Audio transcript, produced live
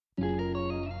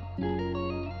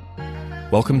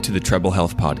Welcome to the Treble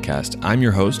Health Podcast. I'm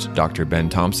your host, Dr. Ben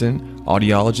Thompson,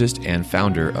 audiologist and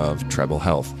founder of Treble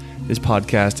Health. This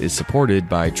podcast is supported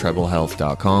by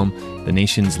TrebleHealth.com, the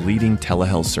nation's leading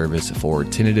telehealth service for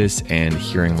tinnitus and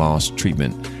hearing loss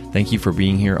treatment. Thank you for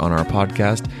being here on our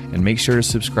podcast, and make sure to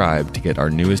subscribe to get our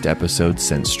newest episodes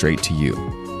sent straight to you.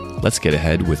 Let's get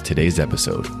ahead with today's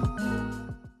episode.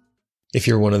 If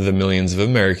you're one of the millions of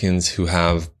Americans who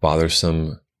have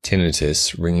bothersome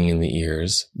tinnitus ringing in the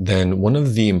ears, then one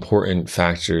of the important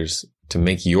factors to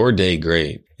make your day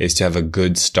great is to have a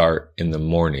good start in the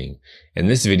morning. In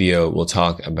this video, we'll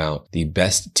talk about the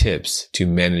best tips to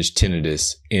manage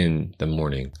tinnitus in the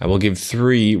morning. I will give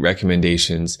 3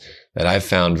 recommendations that I've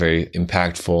found very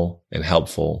impactful and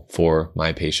helpful for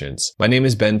my patients. My name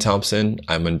is Ben Thompson.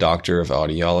 I'm a doctor of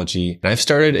audiology, and I've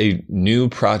started a new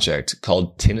project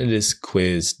called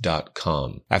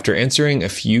tinnitusquiz.com. After answering a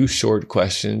few short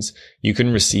questions, you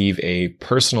can receive a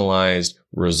personalized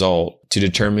result to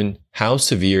determine how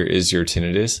severe is your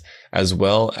tinnitus, as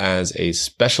well as a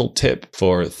special tip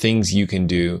for things you can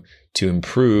do to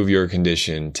improve your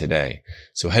condition today.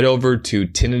 So head over to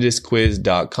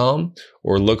tinnitusquiz.com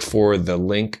or look for the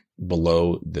link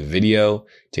below the video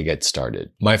to get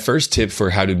started. My first tip for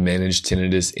how to manage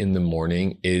tinnitus in the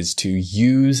morning is to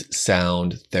use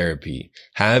sound therapy.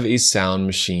 Have a sound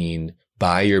machine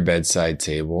by your bedside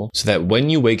table so that when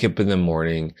you wake up in the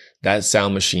morning, that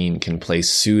sound machine can play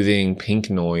soothing pink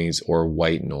noise or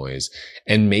white noise.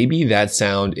 And maybe that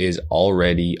sound is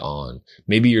already on.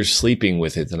 Maybe you're sleeping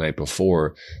with it the night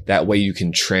before. That way you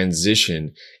can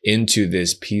transition into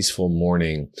this peaceful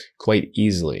morning quite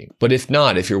easily. But if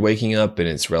not, if you're waking up and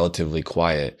it's relatively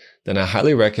quiet, then I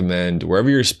highly recommend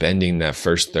wherever you're spending that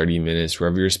first 30 minutes,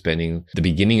 wherever you're spending the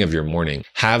beginning of your morning,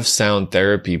 have sound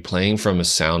therapy playing from a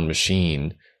sound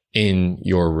machine in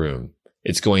your room.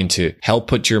 It's going to help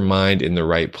put your mind in the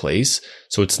right place,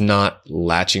 so it's not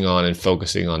latching on and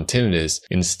focusing on tinnitus.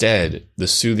 Instead, the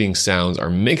soothing sounds are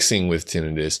mixing with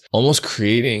tinnitus, almost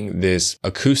creating this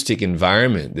acoustic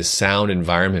environment, this sound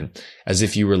environment, as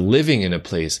if you were living in a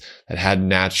place that had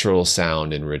natural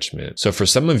sound enrichment. So for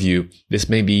some of you, this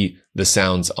may be the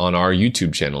sounds on our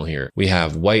YouTube channel here. We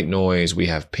have white noise, we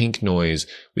have pink noise,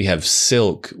 we have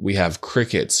silk, we have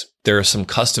crickets. There are some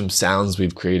custom sounds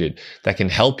we've created that can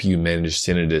help you manage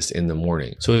tinnitus in the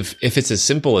morning. So if it's as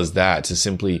simple as that, to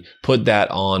simply put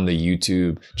that on the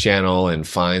YouTube channel and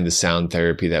find the sound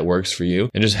therapy that works for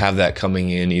you and just have that coming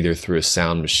in either through a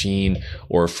sound machine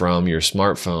or from your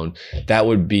smartphone, that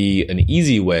would be an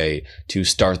easy way to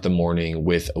start the morning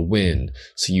with a win.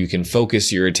 So you can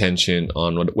focus your attention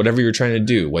on whatever you're trying to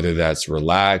do, whether that's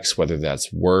relax, whether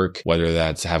that's work, whether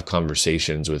that's have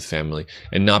conversations with family,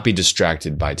 and not be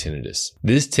distracted by tinnitus.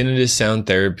 This tinnitus sound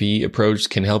therapy approach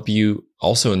can help you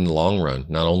also in the long run,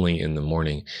 not only in the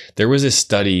morning. There was a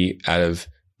study out of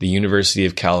the University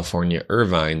of California,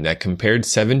 Irvine, that compared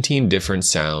 17 different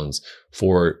sounds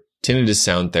for tinnitus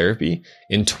sound therapy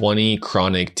in 20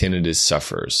 chronic tinnitus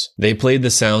sufferers. They played the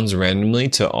sounds randomly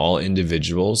to all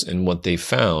individuals, and what they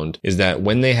found is that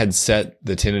when they had set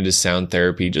the tinnitus sound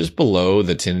therapy just below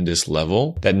the tinnitus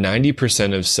level, that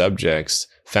 90% of subjects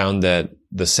found that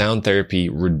the sound therapy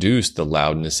reduced the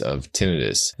loudness of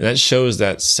tinnitus. And that shows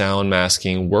that sound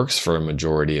masking works for a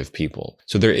majority of people.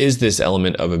 So there is this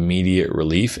element of immediate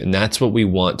relief, and that's what we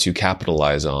want to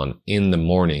capitalize on in the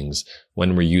mornings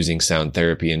when we're using sound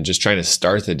therapy and just trying to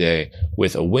start the day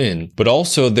with a win. But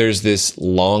also there's this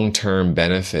long-term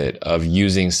benefit of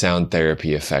using sound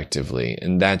therapy effectively.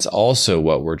 And that's also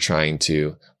what we're trying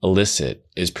to elicit,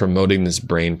 is promoting this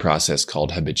brain process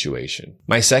called habituation.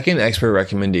 My second expert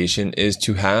recommendation is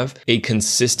to have a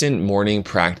consistent morning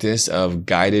practice of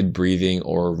guided breathing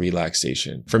or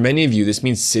relaxation. For many of you, this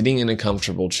means sitting in a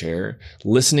comfortable chair,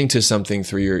 listening to something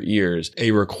through your ears, a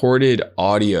recorded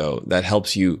audio that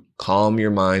helps you calm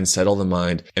your mind, settle the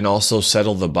mind, and also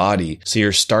settle the body. So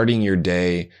you're starting your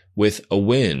day with a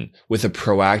win, with a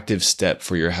proactive step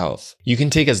for your health. You can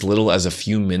take as little as a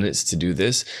few minutes to do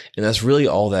this, and that's really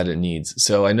all that it needs.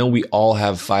 So I know we all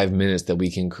have 5 minutes that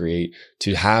we can create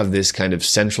to have this kind of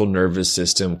central nervous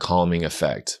system calming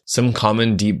effect. Some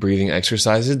common deep breathing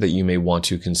exercises that you may want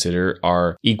to consider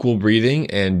are equal breathing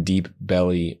and deep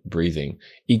belly breathing.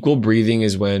 Equal breathing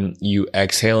is when you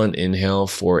exhale and inhale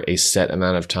for a set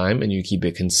amount of time and you keep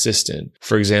it consistent.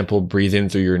 For example, breathe in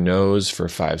through your nose for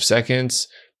 5 seconds,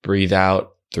 breathe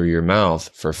out through your mouth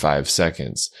for 5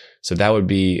 seconds. So that would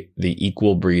be the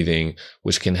equal breathing,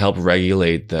 which can help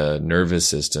regulate the nervous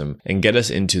system and get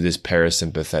us into this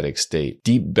parasympathetic state.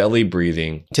 Deep belly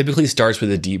breathing typically starts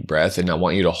with a deep breath, and I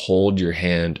want you to hold your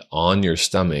hand on your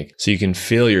stomach so you can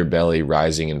feel your belly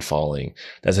rising and falling.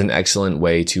 That's an excellent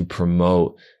way to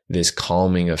promote this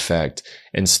calming effect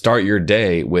and start your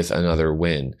day with another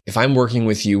win. If I'm working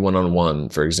with you one-on-one,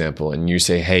 for example, and you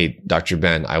say, hey, Dr.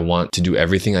 Ben, I want to do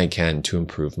everything I can to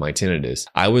improve my tinnitus,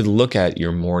 I would look at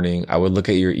your morning, I would look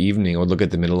at your evening, I would look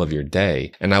at the middle of your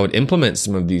day, and I would implement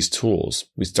some of these tools.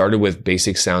 We started with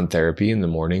basic sound therapy in the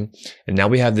morning, and now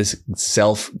we have this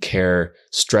self-care,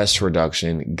 stress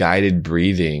reduction, guided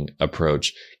breathing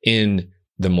approach in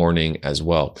the morning as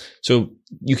well. So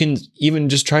you can even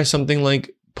just try something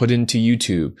like put into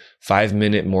YouTube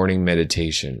 5-minute morning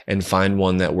meditation and find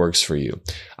one that works for you.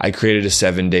 I created a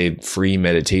 7-day free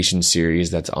meditation series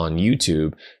that's on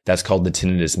YouTube. That's called the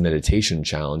Tinnitus Meditation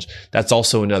Challenge. That's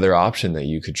also another option that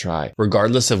you could try.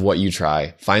 Regardless of what you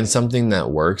try, find something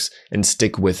that works and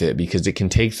stick with it, because it can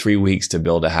take 3 weeks to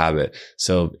build a habit.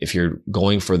 So if you're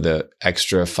going for the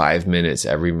extra 5 minutes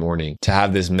every morning to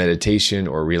have this meditation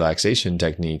or relaxation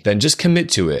technique, then just commit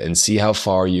to it and see how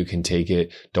far you can take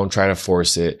it. Don't try to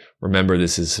force it. Remember,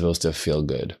 this is supposed to feel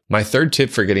good. My third tip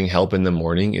for getting help in the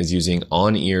morning is using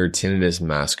on-ear tinnitus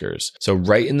maskers. So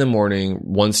right in the morning,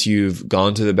 once you've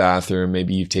gone to the bathroom,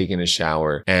 maybe you've taken a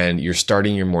shower and you're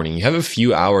starting your morning, you have a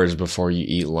few hours before you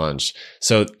eat lunch.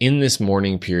 So in this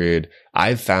morning period,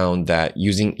 I've found that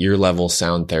using ear level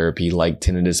sound therapy like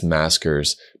tinnitus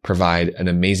maskers provide an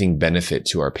amazing benefit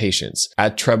to our patients.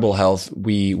 At Treble Health,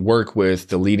 we work with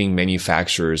the leading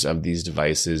manufacturers of these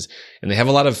devices, and they have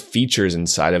a lot of features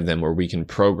inside of them where we can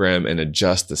program and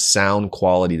adjust the sound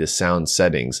quality, the sound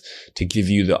settings to give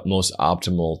you the most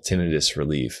optimal tinnitus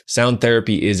relief. Sound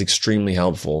therapy is extremely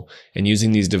helpful, and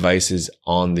using these devices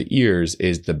on the ears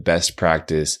is the best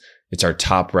practice. It's our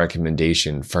top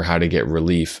recommendation for how to get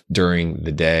relief during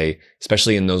the day,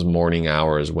 especially in those morning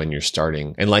hours when you're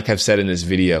starting. And like I've said in this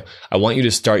video, I want you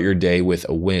to start your day with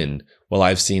a win. Well,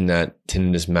 I've seen that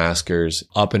tinnitus maskers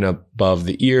up and above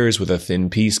the ears with a thin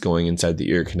piece going inside the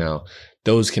ear canal,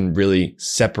 those can really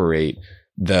separate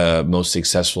the most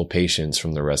successful patients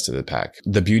from the rest of the pack.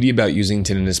 The beauty about using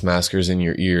tinnitus maskers in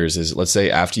your ears is, let's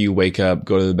say after you wake up,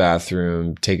 go to the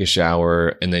bathroom, take a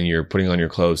shower, and then you're putting on your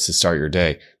clothes to start your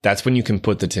day. That's when you can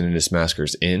put the tinnitus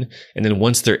maskers in. And then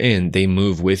once they're in, they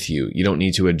move with you. You don't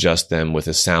need to adjust them with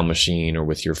a sound machine or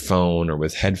with your phone or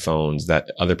with headphones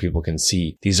that other people can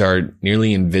see. These are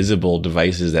nearly invisible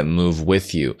devices that move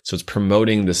with you. So it's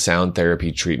promoting the sound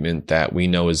therapy treatment that we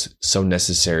know is so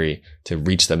necessary to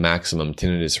reach the maximum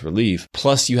tinnitus relief.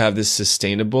 Plus, you have this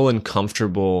sustainable and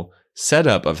comfortable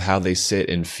setup of how they sit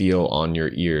and feel on your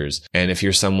ears. And if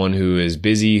you're someone who is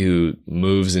busy, who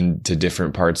moves into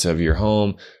different parts of your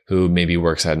home, who maybe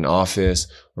works at an office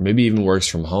or maybe even works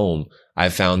from home,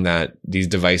 I've found that these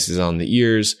devices on the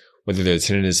ears, whether they're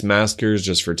tinnitus maskers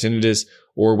just for tinnitus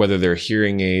or whether they're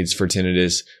hearing aids for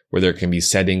tinnitus, where there can be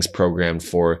settings programmed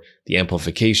for the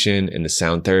amplification and the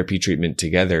sound therapy treatment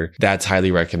together, that's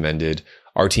highly recommended.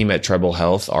 Our team at Treble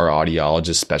Health, our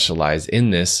audiologists specialize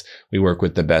in this. We work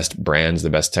with the best brands, the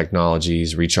best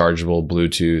technologies, rechargeable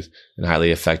Bluetooth, and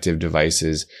highly effective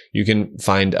devices. You can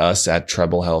find us at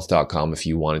treblehealth.com if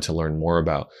you wanted to learn more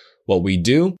about what we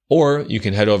do, or you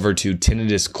can head over to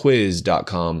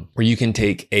tinnitusquiz.com where you can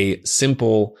take a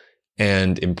simple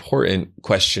and important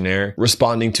questionnaire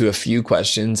responding to a few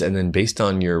questions, and then based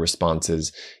on your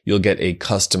responses, you'll get a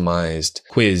customized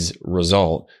quiz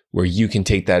result where you can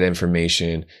take that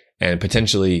information and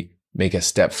potentially make a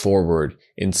step forward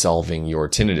in solving your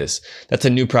tinnitus. That's a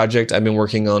new project I've been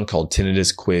working on called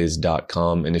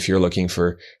tinnitusquiz.com. And if you're looking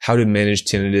for how to manage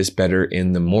tinnitus better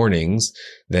in the mornings,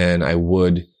 then I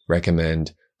would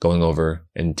recommend going over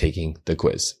and taking the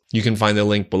quiz. You can find the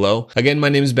link below. Again, my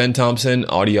name is Ben Thompson,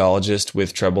 audiologist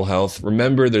with Treble Health.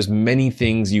 Remember, there's many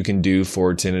things you can do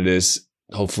for tinnitus.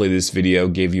 Hopefully this video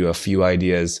gave you a few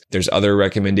ideas. There's other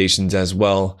recommendations as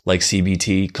well, like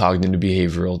CBT, cognitive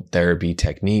behavioral therapy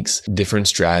techniques, different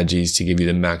strategies to give you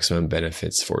the maximum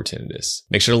benefits for tinnitus.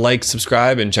 Make sure to like,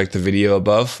 subscribe, and check the video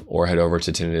above, or head over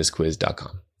to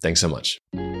tinnitusquiz.com. Thanks so much.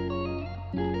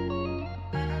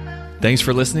 Thanks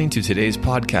for listening to today's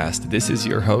podcast. This is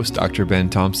your host, Dr. Ben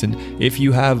Thompson. If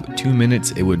you have 2 minutes,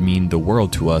 it would mean the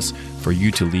world to us for you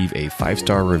to leave a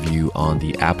 5-star review on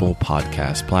the Apple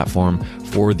Podcast platform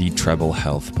for the Treble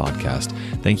Health podcast.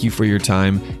 Thank you for your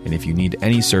time. And if you need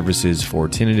any services for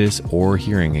tinnitus or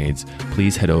hearing aids,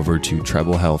 please head over to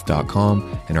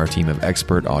treblehealth.com and our team of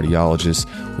expert audiologists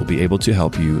will be able to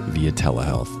help you via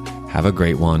telehealth. Have a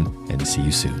great one and see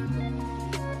you soon.